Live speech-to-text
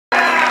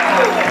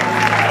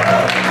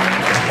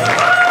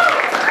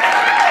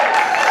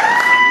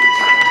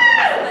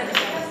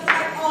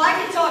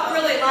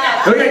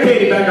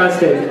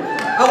stage.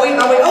 Oh, we're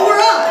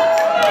up!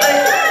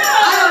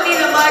 I don't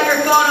need a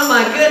microphone, oh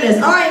my goodness.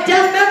 All right,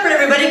 Deaf Mefford,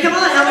 everybody, come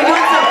on, how are we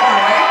doing so far,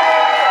 right?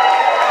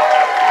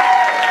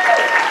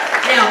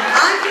 Now,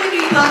 I'm going to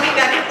be talking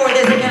back and forth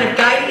as I'm kind of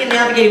guiding and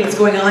navigating what's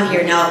going on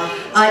here. Now,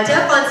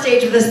 Deaf on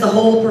stage with us the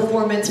whole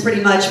performance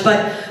pretty much,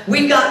 but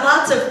we've got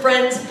lots of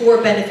friends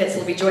for benefits that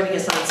will be joining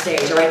us on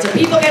stage, all right? So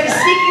people kind of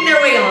sneaking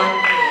their way on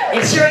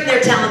and sharing their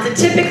talents, and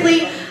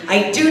typically,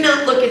 I do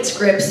not look at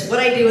scripts. What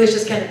I do is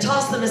just kind of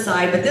toss them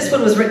aside, but this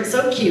one was written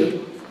so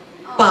cute.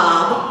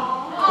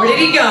 Bob, where did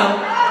he go?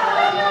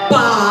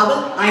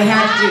 Bob, I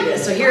had to do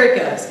this, so here it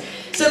goes.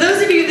 So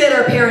those of you that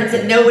are parents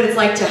that know what it's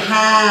like to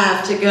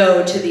have to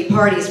go to the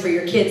parties for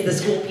your kids, the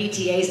school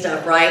PTA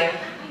stuff, right?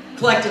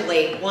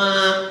 Collectively,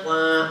 wah,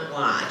 wah,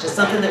 wah, just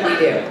something that we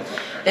do.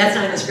 That's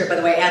not in the script, by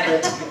the way,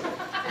 ad-libbed.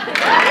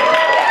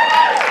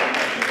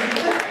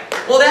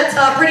 Well, that's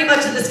pretty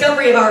much the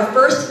discovery of our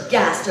first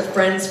guest of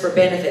Friends for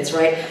Benefits,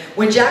 right?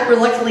 When Jack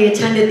reluctantly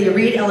attended the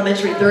Reed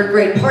Elementary 3rd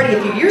grade party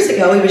a few years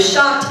ago, he was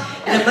shocked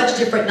and a much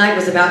different night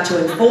was about to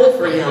unfold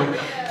for him.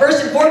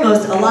 First and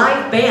foremost, a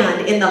live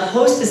band in the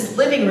hostess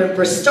living room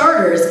for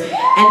starters,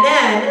 and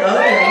then, oh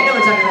yeah, you know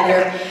what I'm talking about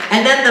here,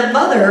 and then the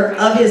mother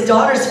of his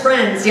daughter's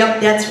friends, yep,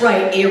 that's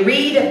right, a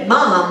Reed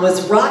mom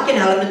was rocking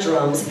out on the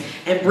drums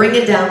and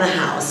bringing down the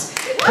house.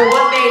 For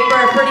what made for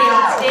a pretty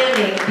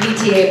outstanding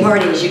PTA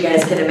party, as you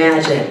guys can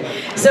imagine.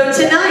 So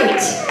tonight,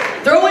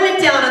 throwing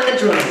it down on the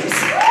drums,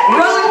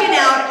 rocking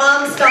out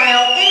mom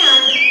style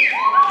and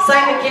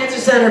Simon Cancer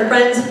Center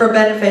Friends for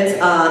Benefits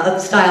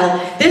style,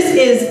 this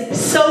is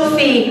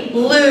Sophie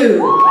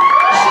Liu.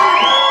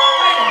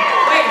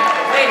 Wait.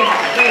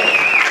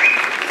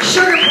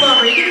 Sugar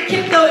plumber, you gonna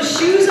kick those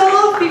shoes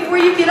off before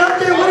you get up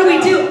there? What do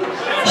we do?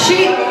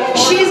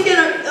 She's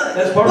gonna...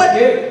 That's part of the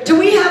gig. Do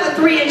we have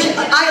a 3-inch?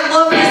 I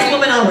love this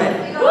woman already.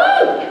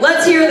 Woo!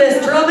 Let's hear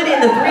this drumming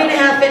in the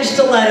 3.5-inch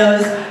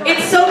stilettos.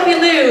 It's Sophie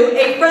Liu,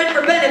 a Friend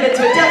for Benefits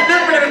with Deaf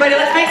Mefford, everybody.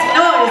 Let's make some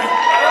noise.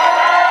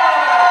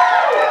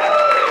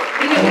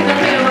 You guys are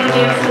definitely gonna want to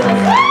dance with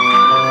us.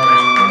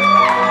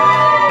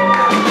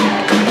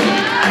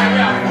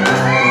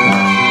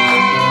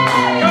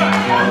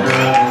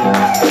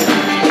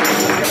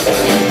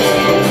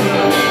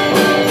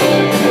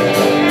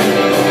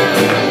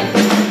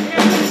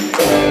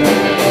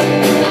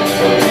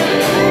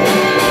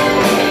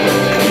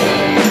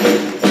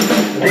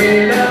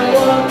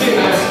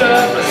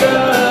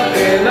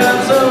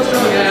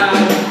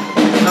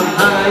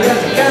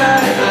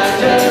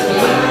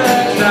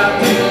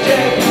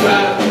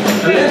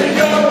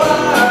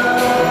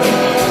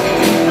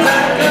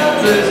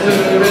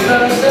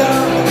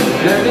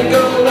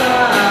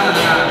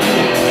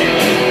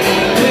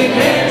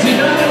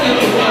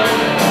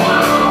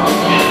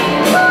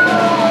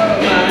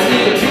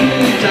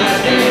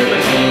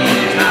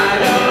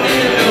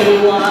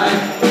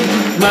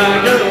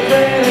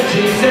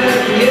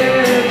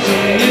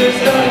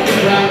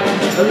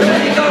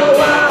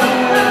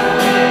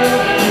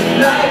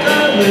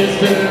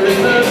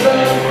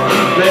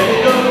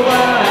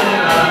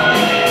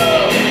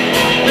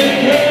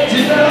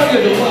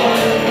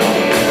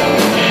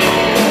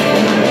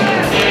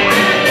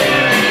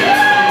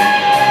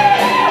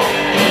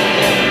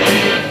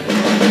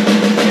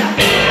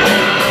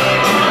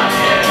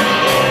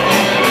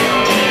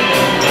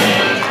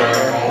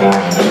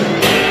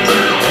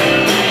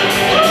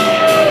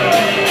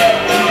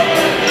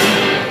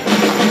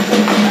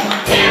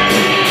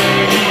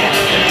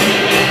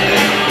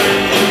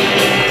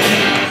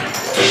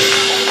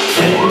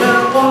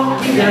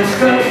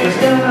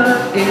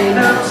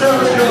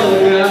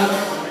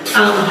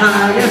 I'm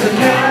high as a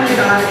cat,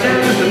 I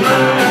just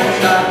might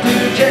stop to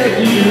check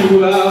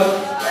you out.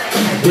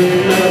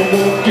 When I'm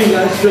walking, I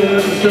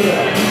strut,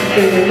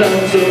 and I'm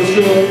so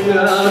strong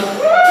out.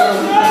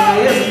 I'm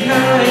high as a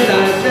cat,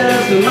 I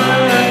just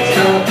might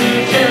stop to